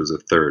Playhouse, which was a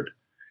third.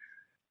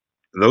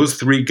 Those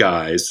 3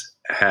 guys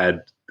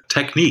had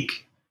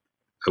technique,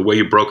 a way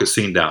you broke a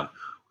scene down,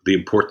 the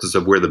importance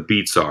of where the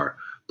beats are,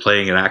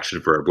 playing an action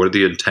verb, what are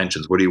the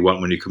intentions, what do you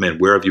want when you come in,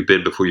 where have you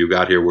been before you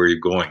got here, where are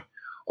you going?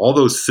 All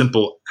those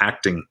simple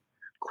acting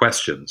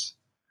questions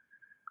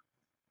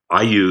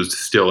I used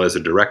still as a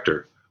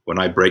director when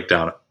I break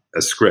down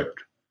a script.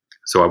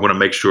 So I want to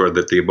make sure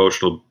that the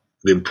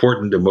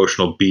important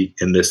emotional beat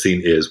in this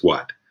scene is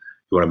what?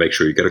 You want to make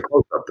sure you get a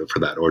close-up for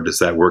that. Or does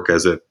that work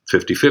as a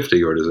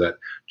 50-50? Or do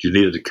you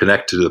need to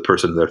connect to the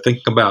person they're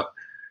thinking about?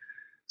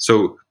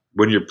 So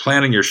when you're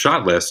planning your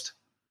shot list,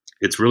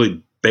 it's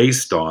really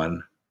based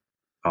on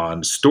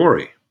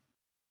story.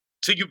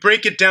 So you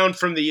break it down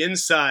from the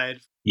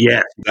inside.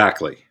 Yeah,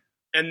 exactly.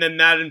 And then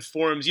that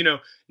informs,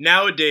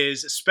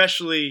 nowadays,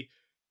 especially,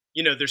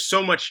 there's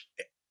so much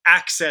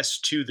access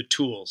to the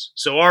tools.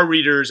 So our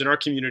readers and our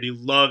community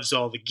loves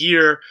all the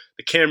gear,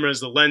 the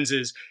cameras, the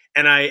lenses,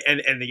 and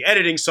the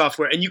editing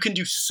software, and you can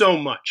do so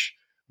much.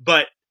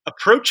 But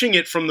approaching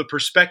it from the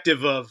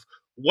perspective of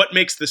what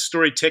makes the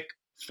story tick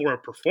for a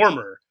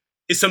performer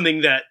is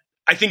something that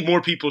I think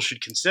more people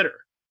should consider.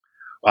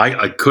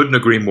 I couldn't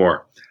agree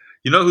more.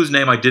 You know whose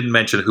name I didn't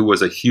mention, who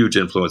was a huge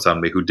influence on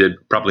me, who did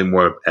probably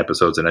more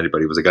episodes than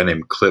anybody, was a guy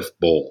named Cliff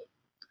Bowl,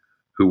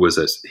 who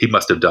he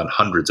must have done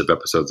hundreds of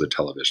episodes of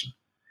television.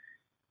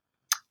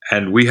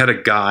 And we had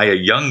a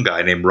young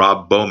guy named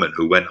Rob Bowman,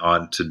 who went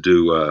on to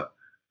do a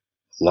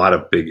lot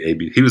of big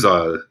AB. He was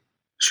a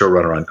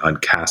showrunner on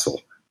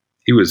Castle.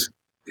 He was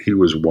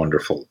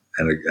wonderful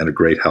and a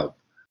great help.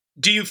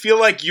 Do you feel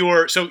like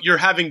you're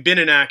having been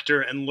an actor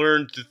and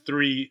learned the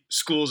 3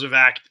 schools of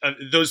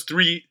those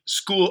 3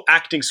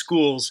 acting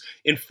schools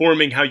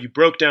informing how you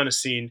broke down a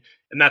scene,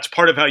 and that's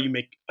part of how you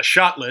make a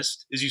shot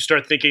list, is you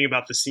start thinking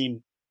about the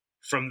scene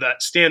from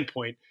that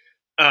standpoint.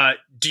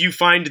 Do you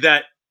find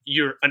that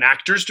you're an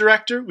actor's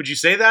director? Would you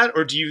say that,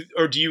 or do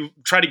you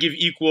try to give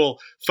equal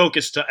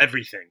focus to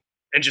everything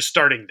and just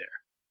starting there?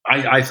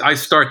 I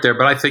start there,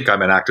 but I think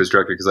I'm an actor's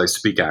director because I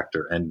speak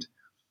actor,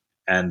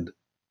 and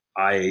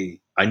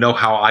I know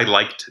how I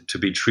liked to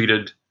be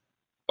treated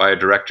by a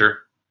director,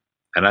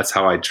 and that's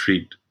how I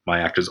treat my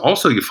actors.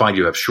 Also, you find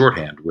you have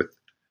shorthand with,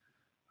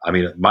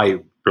 my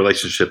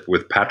relationship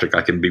with Patrick,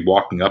 I can be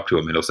walking up to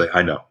him and he'll say,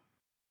 I know.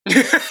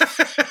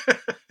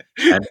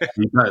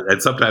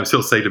 and sometimes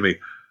he'll say to me,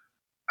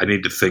 I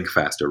need to think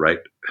faster, right?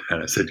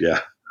 And I said, yeah.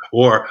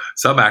 Or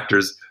some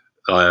actors,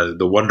 the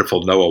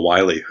wonderful Noah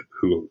Wiley,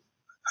 who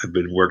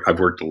I've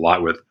worked a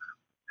lot with.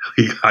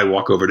 I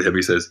walk over to him.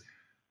 He says,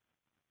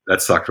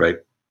 "That sucked, right?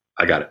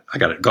 I got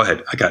it. Go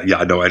ahead. I got it. Yeah,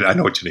 I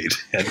know what you need."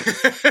 And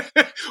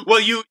well,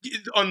 you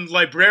on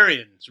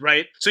librarians,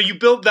 right? So you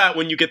build that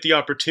when you get the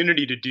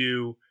opportunity to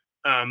do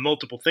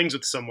multiple things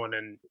with someone,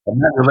 and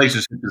that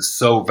relationship is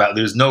so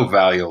there's no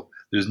value.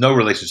 There's no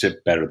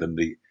relationship better than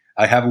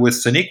I have it with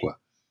Sonequa.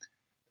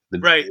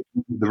 Right.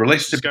 The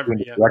relationship between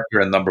the director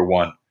and number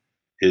one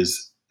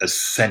is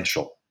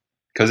essential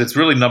because it's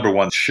really number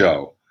one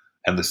show,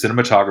 and the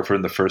cinematographer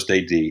and the first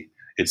AD,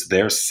 it's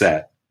their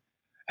set,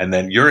 and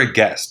then you're a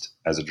guest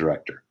as a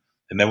director,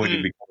 and then when you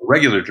become a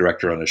regular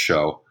director on a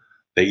show,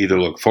 they either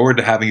look forward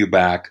to having you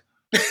back,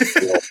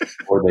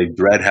 or they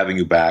dread having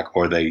you back,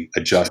 or they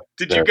adjust.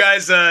 Did you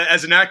guys,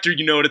 as an actor,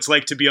 you know what it's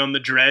like to be on the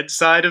dread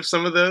side of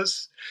some of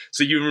those?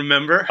 So you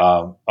remember?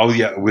 Oh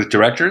yeah, with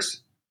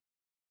directors.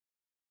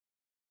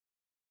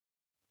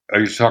 Are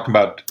you talking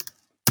about?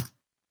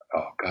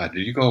 Oh God,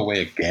 did you go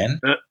away again?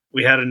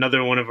 We had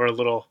another one of our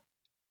little.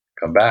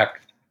 Come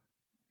back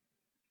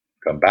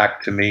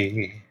to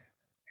me.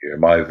 Hear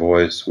my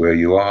voice where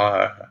you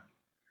are.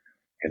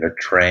 In a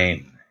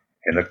train,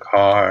 in a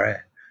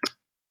car,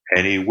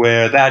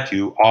 anywhere that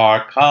you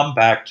are, come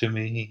back to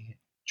me.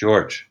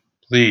 George,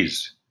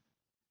 please.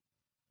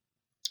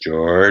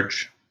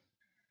 George.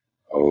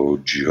 Oh,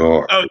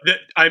 George. Oh,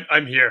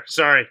 I'm here.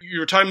 Sorry. You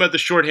were talking about the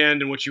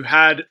shorthand and what you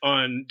had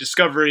on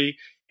Discovery,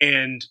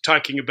 and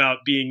talking about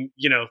being,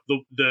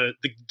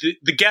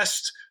 the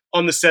guest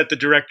on the set, the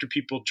director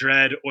people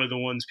dread, or the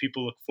ones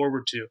people look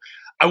forward to.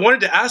 I wanted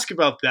to ask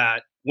about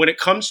that when it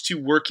comes to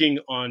working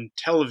on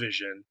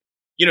television.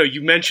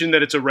 You mentioned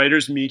that it's a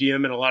writer's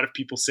medium, and a lot of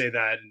people say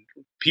that, and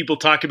people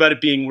talk about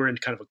it being, we're in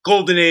kind of a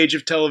golden age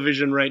of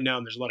television right now,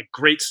 and there's a lot of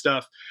great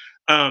stuff.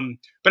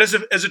 But as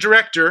a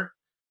director,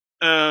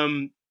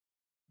 do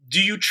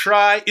you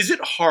try? Is it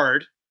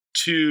hard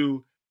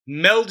to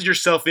meld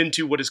yourself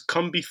into what has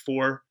come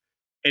before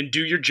and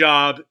do your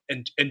job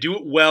and do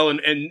it well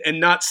and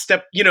not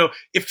step?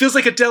 It feels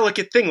like a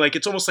delicate thing, like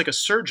it's almost like a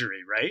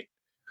surgery, right?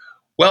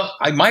 Well,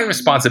 my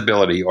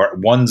responsibility, or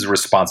one's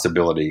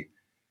responsibility,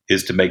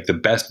 is to make the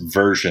best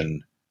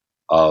version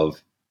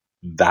of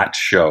that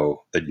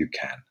show that you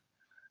can.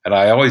 And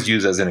I always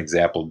use as an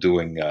example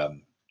doing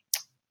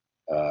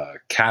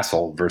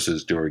Castle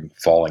versus doing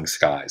Falling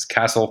Skies.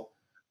 Castle,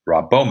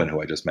 Rob Bowman,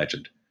 who I just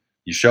mentioned.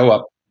 You show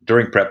up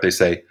during prep, they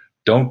say,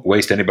 don't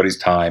waste anybody's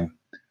time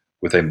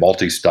with a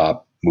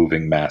multi-stop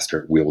moving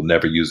master. We will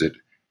never use it.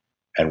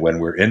 And when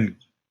we're in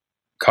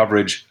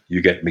coverage,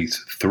 you get me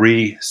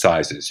three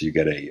sizes. You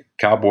get a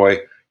cowboy,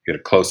 you get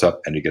a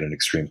close-up, and you get an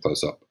extreme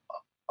close-up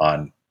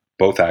on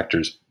both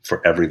actors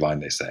for every line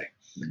they say.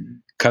 Mm-hmm.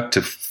 Cut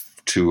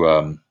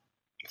to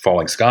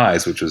Falling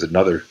Skies, which was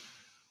another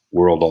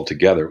world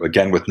altogether,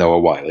 again with Noah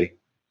Wiley.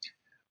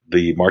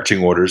 The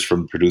marching orders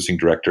from the producing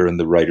director and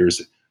the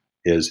writers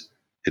is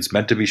it's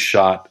meant to be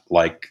shot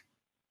like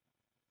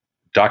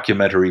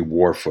documentary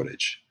war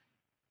footage.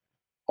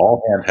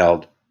 All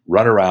handheld,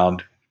 run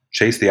around,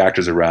 chase the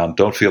actors around,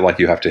 don't feel like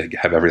you have to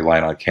have every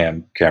line on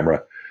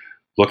camera.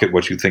 Look at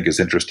what you think is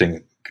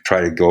interesting,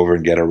 try to go over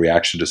and get a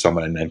reaction to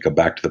someone and then come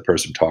back to the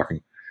person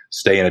talking.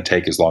 Stay in a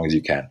take as long as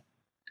you can.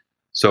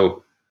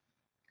 So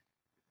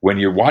when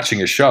you're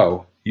watching a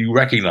show, you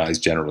recognize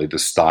generally the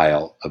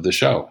style of the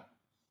show.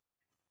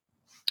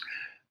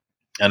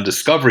 And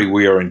Discovery,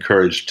 we are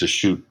encouraged to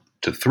shoot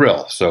to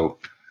thrill. So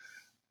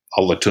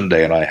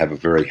Olatunde and I have a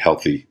very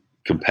healthy,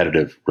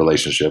 competitive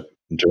relationship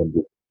in terms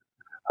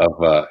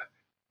of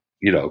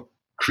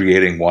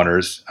creating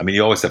oneers. I mean,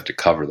 you always have to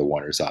cover the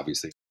oneers,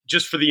 obviously.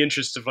 Just for the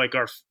interest of like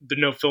the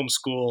No Film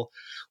School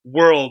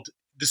world,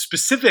 the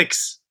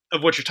specifics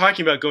of what you're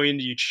talking about going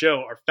into each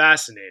show are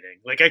fascinating.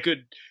 Like I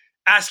could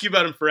ask you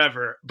about them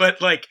forever, but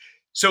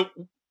so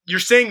you're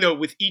saying though,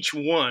 with each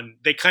one,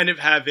 they kind of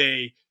have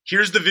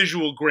here's the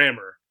visual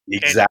grammar,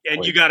 exactly,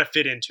 and you got to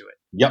fit into it.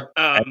 Yep.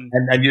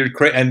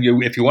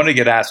 If you want to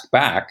get asked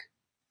back,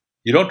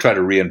 you don't try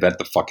to reinvent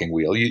the fucking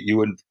wheel. You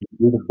do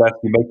the best.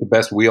 You make the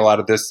best wheel out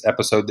of this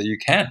episode that you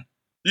can.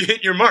 You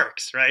hit your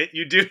marks, right?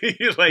 You do.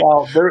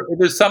 Well,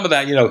 there's some of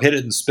that, hit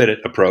it and spit it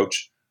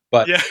approach.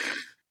 But yeah.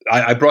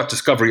 I brought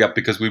Discovery up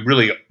because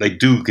they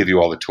do give you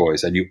all the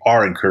toys, and you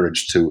are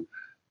encouraged to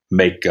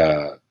make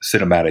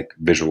cinematic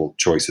visual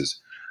choices.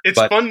 It's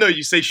fun though.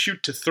 You say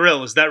shoot to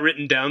thrill. Is that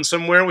written down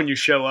somewhere when you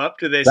show up?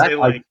 Do they say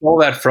like? I stole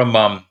that from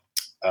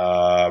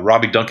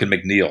Robbie Duncan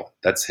McNeil.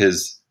 That's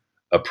his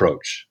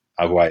approach.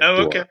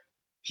 Okay.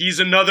 He's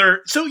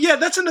another. So yeah,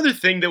 that's another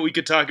thing that we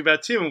could talk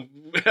about too.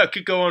 I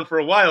could go on for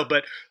a while,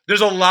 but there's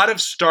a lot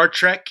of Star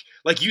Trek.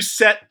 Like you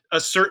set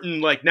a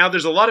certain now.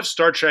 There's a lot of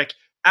Star Trek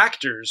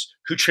actors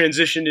who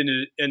transitioned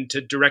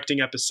into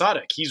directing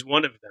episodic. He's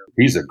one of them.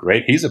 He's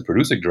a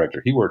producing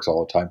director. He works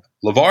all the time.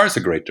 LeVar's a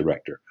great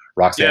director.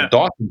 Roxanne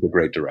Dawson's a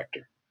great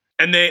director.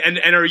 And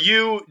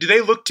do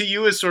they look to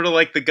you as sort of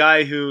like the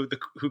guy who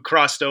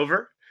crossed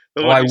over?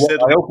 I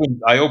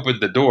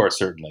opened the door,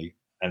 certainly.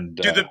 And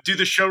Do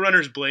the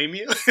showrunners blame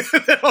you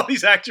that all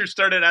these actors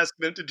started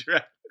asking them to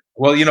direct?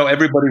 well,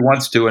 everybody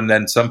wants to, and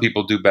then some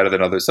people do better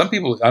than others. Some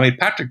people, I mean,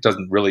 Patrick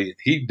doesn't really.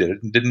 He did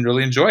it and didn't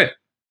really enjoy it.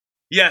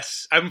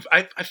 Yes,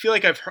 I feel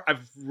like I've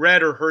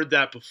read or heard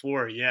that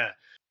before. Yeah,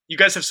 you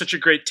guys have such a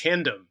great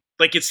tandem.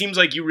 Like it seems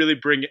like you really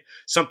bring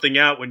something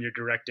out when you're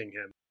directing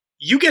him.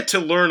 You get to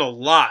learn a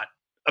lot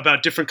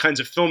about different kinds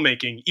of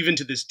filmmaking, even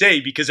to this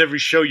day, because every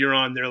show you're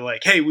on, they're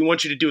like, "Hey, we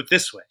want you to do it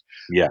this way."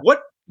 Yeah.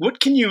 What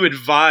can you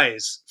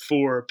advise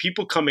for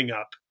people coming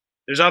up?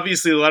 There's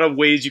obviously a lot of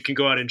ways you can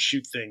go out and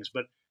shoot things,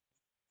 but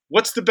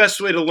what's the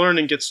best way to learn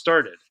and get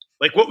started?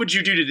 Like, what would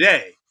you do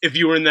today if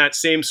you were in that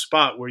same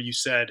spot where you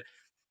said,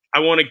 I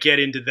want to get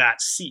into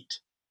that seat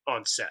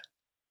on set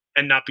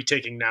and not be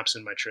taking naps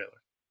in my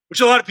trailer? Which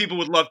a lot of people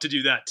would love to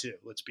do that too,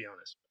 let's be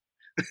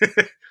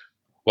honest.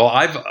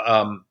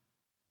 Well,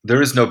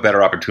 there is no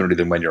better opportunity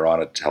than when you're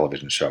on a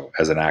television show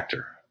as an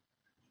actor.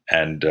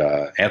 And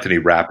Anthony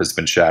Rapp has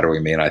been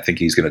shadowing me, and I think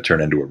he's going to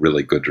turn into a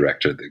really good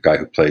director. The guy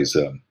who plays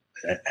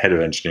head of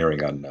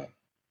engineering on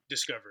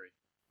Discovery.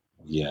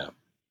 Yeah,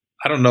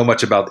 I don't know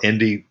much about the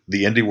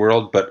indie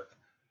world, but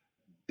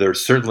there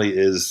certainly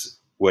is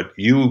what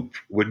you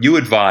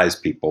advise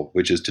people,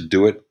 which is to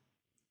do it,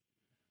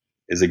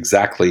 is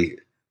exactly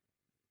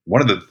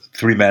one of the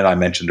three men I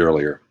mentioned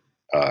earlier,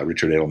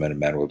 Richard Edelman and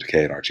Manuel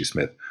Decay and Archie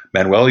Smith.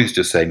 Manuel used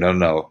to say,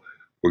 no,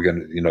 we're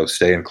going to,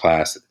 stay in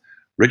class.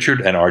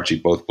 Richard and Archie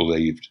both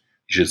believed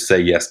you should say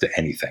yes to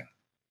anything.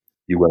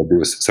 You want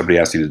to somebody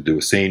asks you to do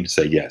a scene,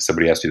 say yes.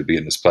 Somebody asks you to be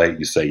in this play,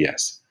 you say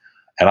yes.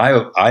 And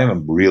I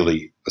am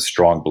really a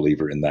strong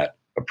believer in that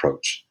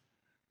approach,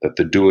 that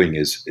the doing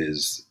is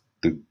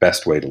the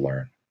best way to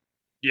learn.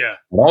 Yeah.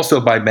 And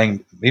also by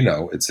being,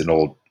 it's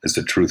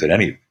the truth in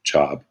any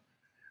job.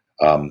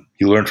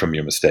 You learn from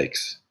your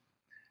mistakes,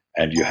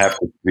 and you have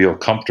to feel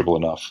comfortable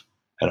enough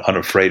and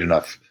unafraid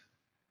enough.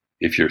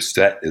 If your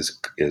set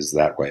is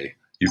that way,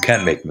 you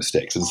can make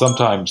mistakes, and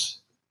sometimes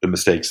the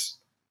mistakes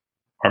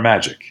are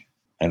magic,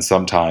 and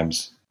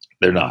sometimes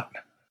they're not.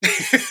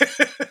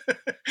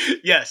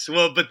 Yes,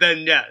 well, but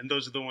then and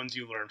those are the ones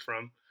you learn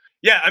from.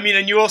 Yeah, I mean,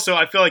 and you also,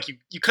 I feel like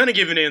you kind of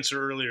gave an answer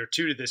earlier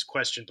too to this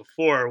question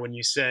before when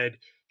you said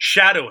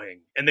shadowing,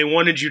 and they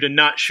wanted you to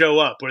not show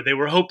up, or they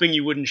were hoping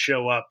you wouldn't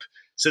show up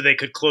so they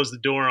could close the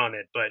door on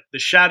it. But the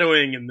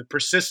shadowing and the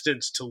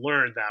persistence to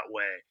learn that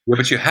way. Yeah,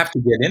 but you have to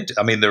get into.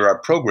 I mean, there are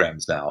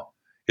programs now.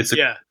 It's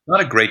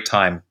not a great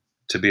time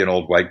to be an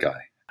old white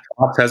guy.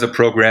 Fox has a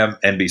program,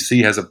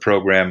 NBC has a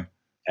program,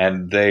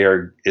 and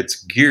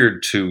it's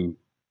geared to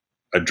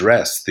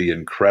address the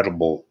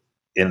incredible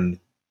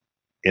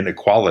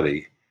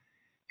inequality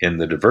in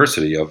the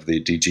diversity of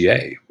the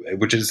DGA,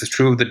 which is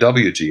true of the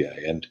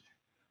WGA, and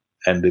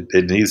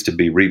it needs to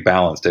be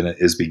rebalanced, and it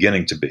is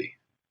beginning to be.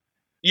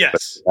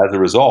 Yes. But as a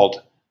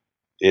result,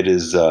 it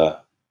is,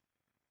 well,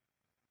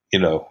 you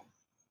know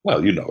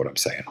what I'm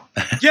saying.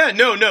 Yeah,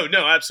 no,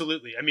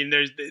 absolutely. I mean,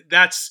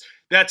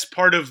 that's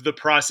part of the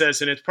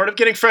process, and it's part of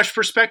getting fresh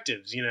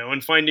perspectives,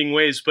 and finding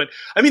ways. But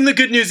I mean, the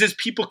good news is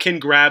people can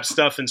grab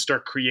stuff and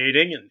start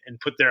creating and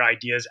put their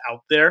ideas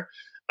out there.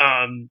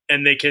 And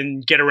they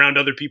can get around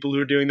other people who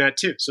are doing that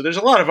too. So there's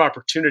a lot of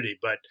opportunity,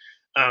 but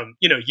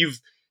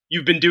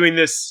you've been doing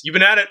this, you've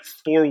been at it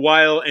for a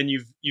while, and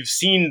you've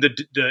seen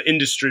the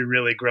industry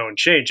really grow and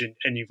change,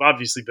 and you've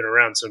obviously been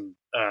around some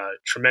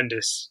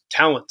tremendous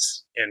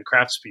talents and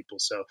craftspeople.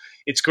 So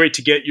it's great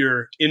to get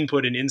your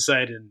input and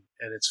insight, and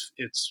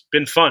it's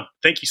been fun.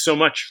 Thank you so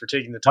much for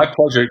taking the time. My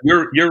pleasure.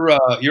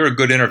 You're a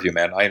good interview,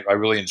 man. I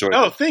really enjoyed it.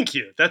 Oh, thank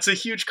you. That's a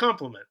huge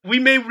compliment. We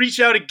may reach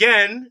out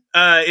again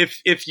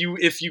if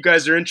you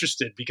guys are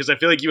interested, because I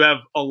feel like you have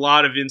a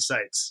lot of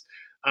insights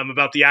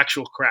about the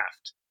actual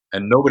craft.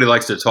 And nobody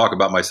likes to talk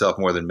about myself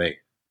more than me.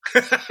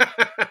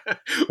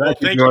 Well,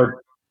 thank you.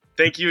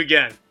 Thank you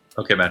again.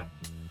 Okay, man.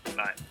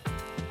 Bye.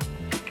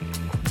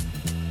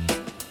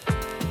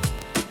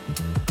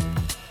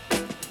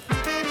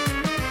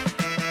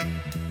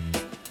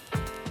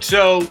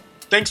 So,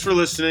 thanks for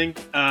listening.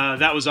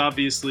 That was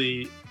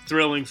obviously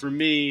thrilling for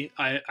me.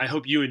 I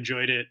hope you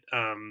enjoyed it.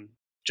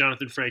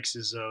 Jonathan Frakes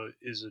is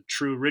a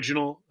true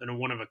original and a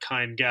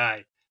one-of-a-kind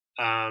guy.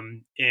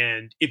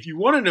 And if you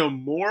want to know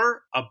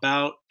more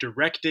about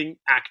directing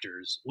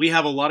actors, we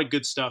have a lot of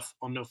good stuff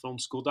on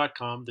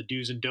nofilmschool.com. The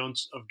do's and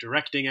don'ts of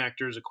directing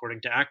actors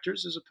according to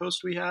actors is a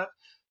post we have.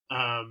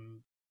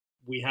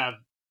 We have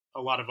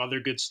a lot of other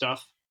good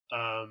stuff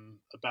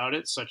about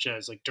it, such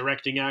as like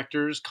directing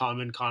actors,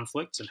 common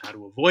conflicts, and how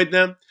to avoid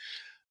them.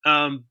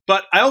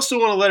 But I also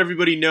want to let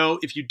everybody know,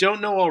 if you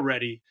don't know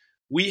already,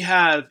 we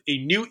have a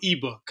new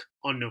ebook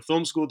on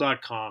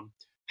nofilmschool.com,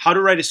 How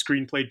to Write a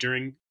Screenplay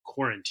During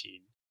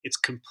Quarantine. It's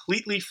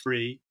completely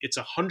free. It's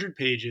 100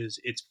 pages.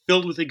 It's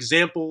filled with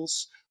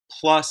examples,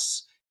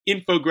 plus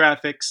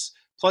infographics,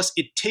 plus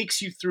it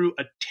takes you through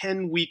a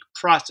 10-week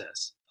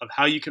process of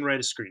how you can write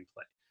a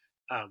screenplay,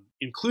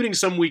 including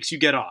some weeks you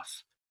get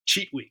off,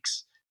 cheat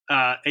weeks.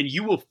 And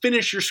you will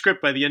finish your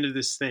script by the end of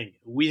this thing.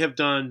 We have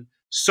done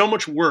so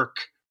much work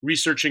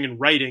researching and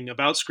writing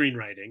about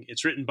screenwriting.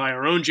 It's written by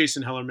our own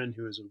Jason Hellerman,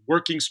 who is a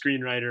working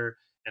screenwriter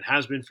and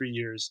has been for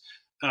years.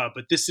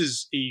 But this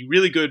is a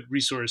really good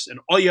resource, and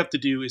all you have to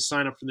do is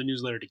sign up for the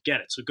newsletter to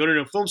get it. So go to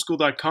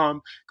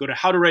nofilmschool.com, go to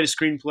How to Write a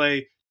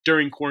Screenplay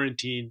During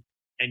Quarantine,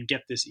 and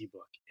get this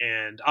ebook.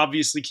 And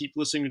obviously keep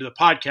listening to the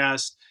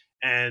podcast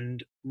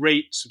and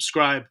rate,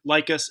 subscribe,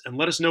 like us, and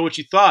let us know what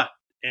you thought.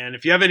 And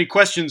if you have any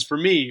questions for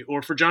me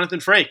or for Jonathan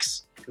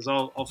Frakes, because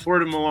I'll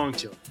forward them along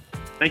to him.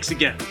 Thanks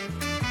again.